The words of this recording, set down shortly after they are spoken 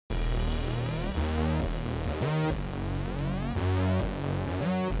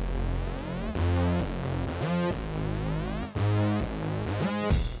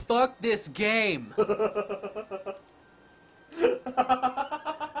fuck this game.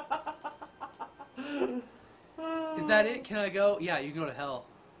 Is that it? Can I go? Yeah, you can go to hell.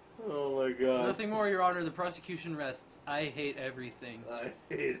 Oh my god. Nothing more, Your Honor. The prosecution rests. I hate everything. I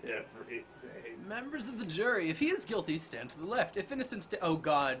hate everything. Members of the jury, if he is guilty, stand to the left. If innocent, oh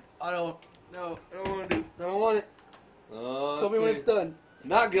god. I don't. No, I don't want to do. I don't want it. Tell me when it's done.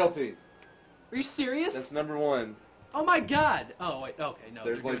 Not guilty. Are you serious? That's number 1. Oh my god. Oh wait. Okay, no.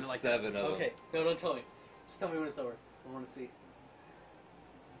 There's they're like, doing it like 7 of them. Okay. No, don't tell me. Just tell me when it's over. I want to see.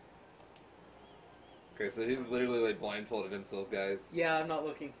 Okay, so he's literally like blindfolded himself, guys. Yeah, I'm not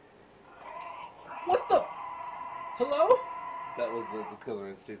looking. What the? Hello? That was the Killer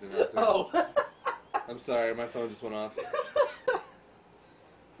Instinct announcer. Oh. I'm sorry, my phone just went off.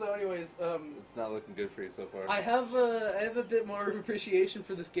 So, anyways, It's not looking good for you so far. I have a bit more of appreciation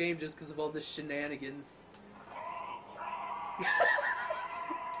for this game just because of all the shenanigans.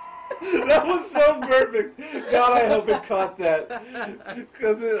 That was so perfect. God, I hope it caught that.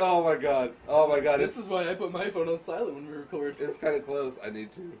 Cause oh my god, This is why I put my phone on silent when we record. It's kind of close. I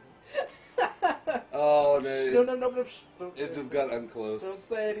need to. Oh no! No. Don't say It just got unclose. Don't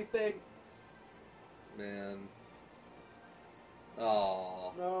say anything. Man.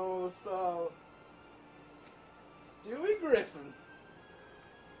 Oh. No, stop. Stewie Griffin.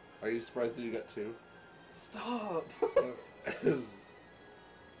 Are you surprised that you got 2? Stop.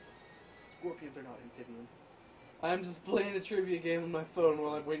 Scorpions are not amphibians. I'm just playing a trivia game on my phone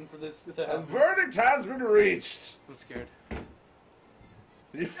while I'm waiting for this to A happen. verdict has been reached. I'm scared.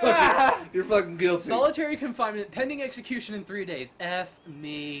 You're fucking guilty. Solitary confinement pending execution in 3 days. F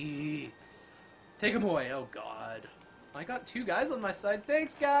me. Take him away. Oh god. I got 2 guys on my side.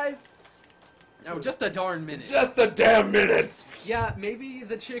 Thanks, guys. No, just a darn minute. Just a damn minute. Yeah, maybe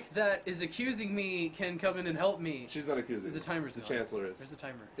the chick that is accusing me can come in and help me. She's not accusing. The timer's The gone. chancellor is. Where's the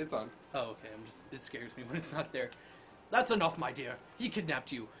timer? It's on. Oh, okay. It scares me when it's not there. That's enough, my dear. He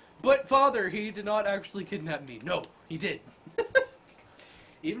kidnapped you. But, father, he did not actually kidnap me. No, he did.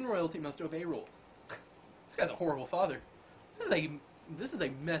 Even royalty must obey rules. This guy's a horrible father. This is a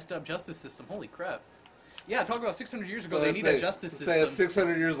messed up justice system. Holy crap. Yeah, talk about 600 years ago. They need a justice system.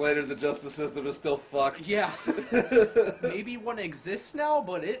 600 years later, the justice system is still fucked. Yeah. Maybe one exists now,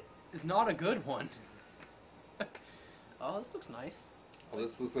 but it is not a good one. Oh, this looks nice. Well,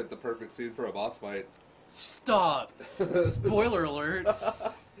 this looks like the perfect scene for a boss fight. Stop! Spoiler alert.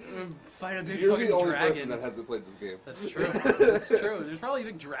 Fight a big You're fucking the only dragon. person that hasn't played this game. That's true. That's true. There's probably a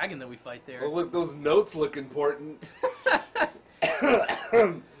big dragon that we fight there. Oh, look, those notes look important.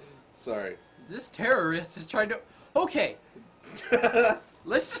 Sorry. This terrorist is trying to... Okay.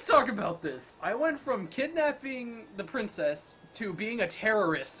 Let's just talk about this. I went from kidnapping the princess to being a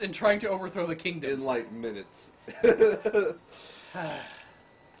terrorist and trying to overthrow the kingdom. In, like, minutes.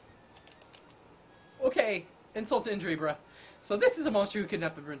 Okay. Insult to injury, bruh. So this is a monster who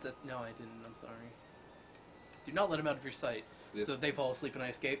kidnapped the princess. No, I didn't. I'm sorry. Do not let him out of your sight. Yep. So they fall asleep and I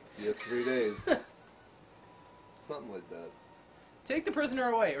escape. You have 3 days. Something like that. Take the prisoner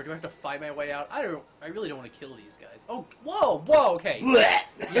away, or do I have to fight my way out? I really don't want to kill these guys. Oh, whoa, okay. Yeah,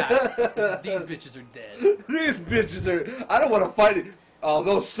 these bitches are dead. These bitches are... I don't want to fight it. Oh,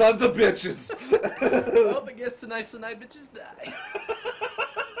 those sons of bitches. Well, I guess tonight's the night bitches die.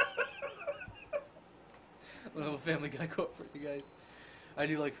 A little Family Guy quote for you guys. I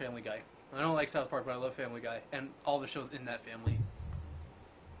do like Family Guy. I don't like South Park, but I love Family Guy. And all the shows in that family.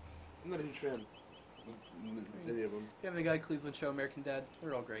 I'm not a huge fan. Any of them. Family Guy, Cleveland Show, American Dad.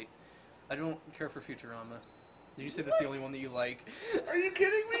 They're all great. I don't care for Futurama. Did you say that's the only one that you like? Are you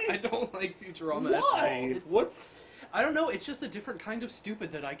kidding me? I don't like Futurama Why? at all. What's... I don't know. It's just a different kind of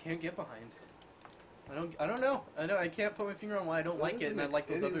stupid that I can't get behind. I don't know. I can't put my finger on why I don't like it, and I like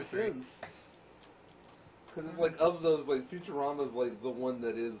those other things. Because it's like, of those, like, Futurama's like the one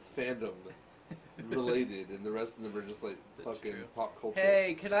that is fandom related, and the rest of them are just like fucking pop culture.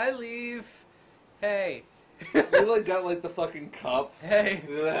 Hey, can I leave? Hey. They like got like the fucking cup. Hey.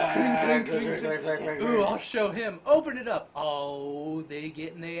 Ooh, I'll show him. Open it up. Oh, they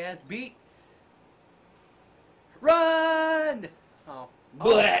getting their ass beat. Run! Oh.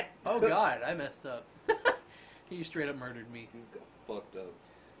 Oh God, I messed up. He straight up murdered me. You got fucked up.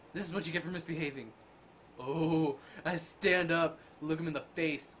 This is what you get for misbehaving. Oh, I stand up, look him in the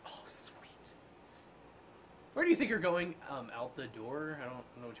face. Oh, sweet. Where do you think you're going? Out the door? I don't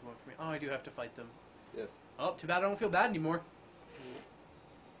know what you want from me. Oh, I do have to fight them. Yeah. Oh, too bad I don't feel bad anymore.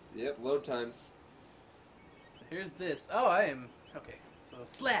 Yep, load times. So here's this. Oh, I am... Okay, so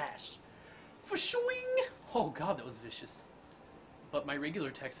slash. For swing! Oh god, that was vicious. But my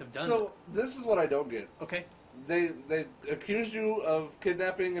regular texts have done... So, this is what I don't get. Okay. They accused you of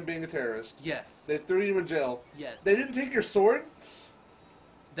kidnapping and being a terrorist. Yes. They threw you in jail. Yes. They didn't take your sword?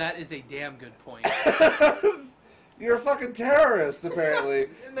 That is a damn good point. You're a fucking terrorist, apparently.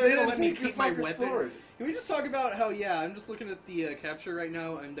 And They they're didn't gonna let me take your keep my fucking weapon. sword. Can we just talk about how, yeah, I'm just looking at the capture right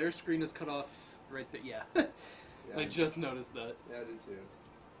now, and their screen is cut off right there. Yeah. Yeah, I just noticed that. Yeah, I did too.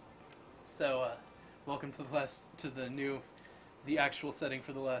 So, welcome to the actual setting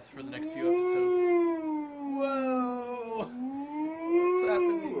for the next few episodes. Whoa! What's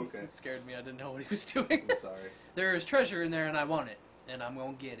happening? Okay. He scared me. I didn't know what he was doing. I'm sorry. There is treasure in there, and I want it, and I'm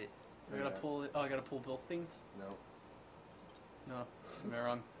gonna get it. I gotta Okay. pull it. Oh, I gotta pull both things. No. No, am I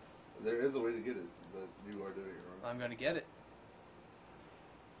wrong? There is a way to get it, but you are doing it wrong. I'm gonna get it.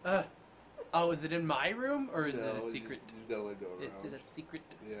 Oh, is it in my room or is it a secret? You gotta let go around. Is it a secret?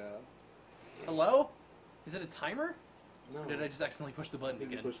 Yeah. Hello? Is it a timer? No. Or did I just accidentally push the button You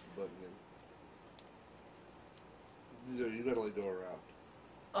again? push the button again. You gotta let go around.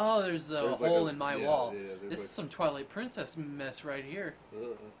 Oh, there's a There's hole like in my yeah, wall. Yeah, This is some Twilight Princess mess right here.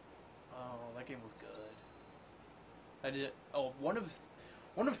 Oh, that game was good. I did. Oh, one of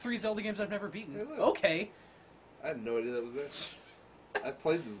 3 Zelda games I've never beaten. Hey, look. Okay. I had no idea that was there. I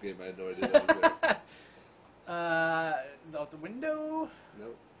played this game. I had no idea that was there. Out the window.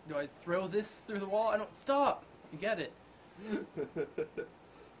 Nope. Do I throw this through the wall? I don't stop. You get it.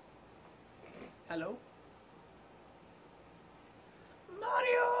 Hello?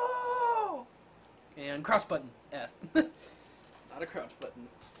 Mario! And crouch button, F. Not a crouch button.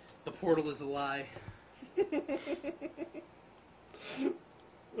 The portal is a lie.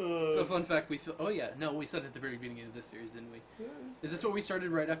 So fun fact, we oh yeah, no, we said it at the very beginning of this series, didn't we? Yeah. Is this what we started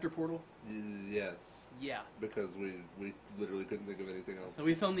right after Portal? Yes. Yeah. Because we literally couldn't think of anything else. So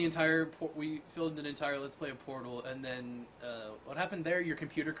we filmed we filmed an entire Let's Play of Portal, and then, what happened there? Your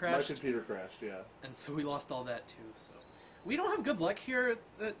computer crashed? My computer crashed, yeah. And so we lost all that too, so. We don't have good luck here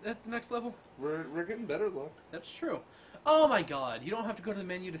at the next level. We're getting better luck. That's true. Oh my god, you don't have to go to the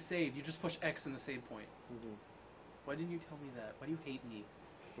menu to save, you just push X in the save point. Mm-hmm. Why didn't you tell me that? Why do you hate me?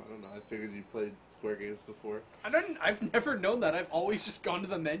 I don't know, I figured you played Square games before. I've never known that, I've always just gone to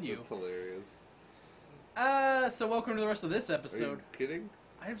the menu. That's hilarious. So welcome to the rest of this episode. Are you kidding?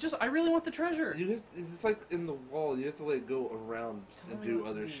 I really want the treasure. It's like in the wall, you have to like go around Tell and me do what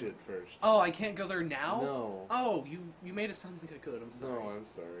to other do. shit first. Oh, I can't go there now? No. Oh, you made it sound like I could, I'm sorry. No, I'm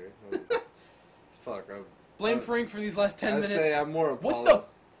sorry. Fuck, Blame Frank for these last 10 minutes. I say I'm more What the?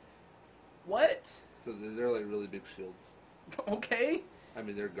 What? So they're like really big shields. Okay. I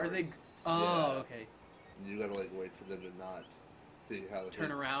mean, they're guards. Are they? Oh, Yeah. okay. You gotta like wait for them to not see how it Turn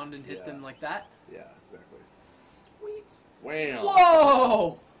is. around and hit Yeah. them like that? Yeah, exactly. Sweet. Wham!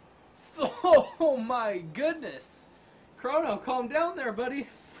 Whoa! Oh my goodness. Chrono, calm down there, buddy.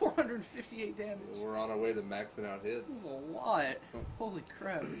 458 damage. We're on our way to maxing out hits. This is a lot. Holy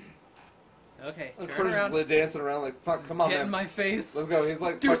crap. Okay, Of turn course, around. he's dancing around like, fuck, come on, Get man. in my face. Let's go. He's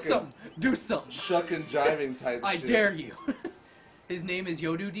like Do fucking something. Do something. shuck and jiving type I shit. dare you. His name is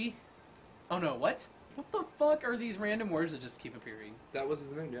Yodudi. Oh no, what? What the fuck are these random words that just keep appearing? That was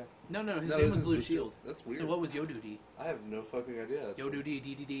his name, yeah. No, his No, name it was is Blue Shield. That's weird. So what was Yodudi? I have no fucking idea. That's weird. Yodudi,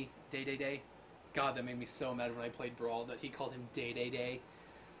 DDD, Day Day Day. God, that made me so mad when I played Brawl that he called him Day Day Day.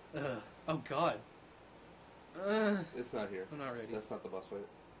 Ugh. Oh god. It's not here. I'm not ready. That's not the boss fight.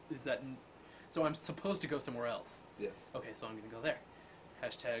 Is that... So I'm supposed to go somewhere else. Yes. Okay, so I'm gonna go there.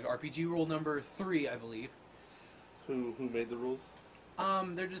 Hashtag RPG rule number 3, I believe. Who made the rules?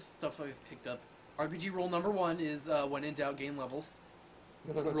 They're just stuff I've picked up. RPG rule number 1 is, when in doubt, gain levels.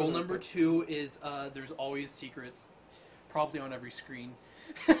 Rule number 2 is, there's always secrets. Probably on every screen.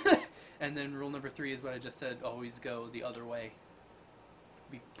 And then rule number 3 is what I just said, always go the other way.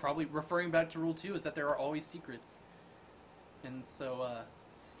 Probably referring back to rule 2 is that there are always secrets. And so,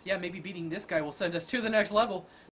 yeah, maybe beating this guy will send us to the next level.